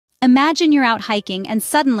Imagine you're out hiking and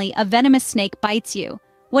suddenly a venomous snake bites you.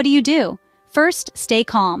 What do? First, stay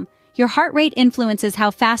calm. Your heart rate influences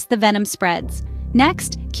how fast the venom spreads.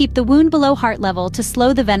 Next, keep the wound below heart level to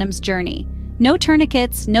slow the venom's journey. No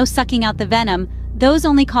tourniquets, no sucking out the venom, those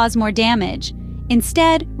only cause more damage.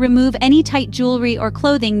 Instead, remove any tight jewelry or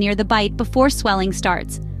clothing near the bite before swelling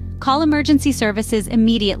starts. Call emergency services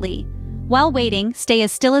immediately. While waiting, stay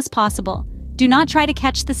as still as possible. Do not try to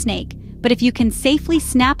catch the snake, but if you can safely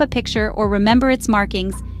snap a picture or remember its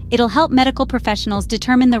markings, it'll help medical professionals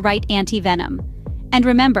determine the right anti-venom. And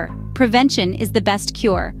remember, prevention is the best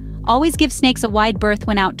cure. Always give snakes a wide berth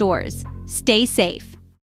when outdoors. Stay safe.